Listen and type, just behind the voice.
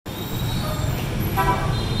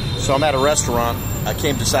So I'm at a restaurant. I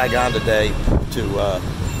came to Saigon today to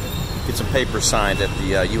get some papers signed at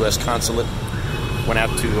the U.S. consulate. Went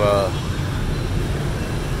out to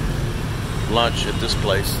lunch at this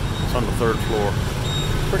place. It's on the 3rd floor.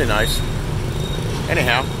 Pretty nice.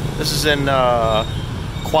 Anyhow, this is in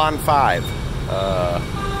Quan 5,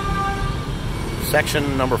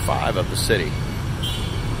 section number 5 of the city.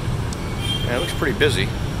 And it looks pretty busy.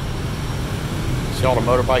 See all the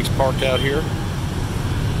motorbikes parked out here.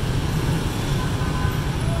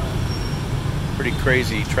 Pretty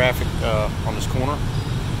crazy traffic on this corner.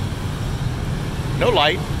 No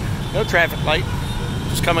light, no traffic light.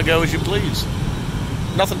 Just come and go as you please.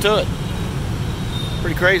 Nothing to it.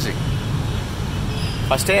 Pretty crazy.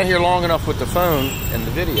 If I stand here long enough with the phone and the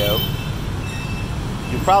video,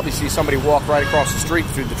 you'll probably see somebody walk right across the street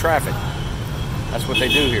through the traffic. That's what they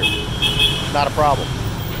do here. Not a problem.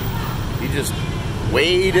 You just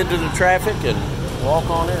wade into the traffic and walk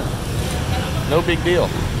on in. No big deal.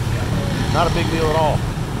 Not a big deal at all.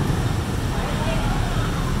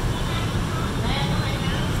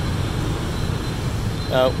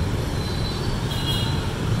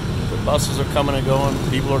 The buses are coming and going.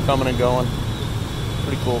 People are coming and going.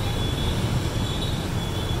 Pretty cool.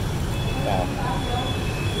 Wow.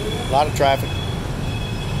 A lot of traffic.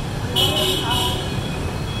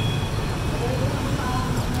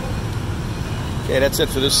 Okay, that's it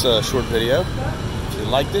for this short video. If you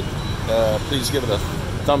liked it, please give it a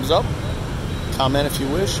thumbs up. Comment if you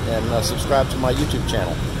wish, and subscribe to my YouTube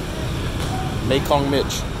channel. Mekong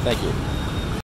Mitch. Thank you.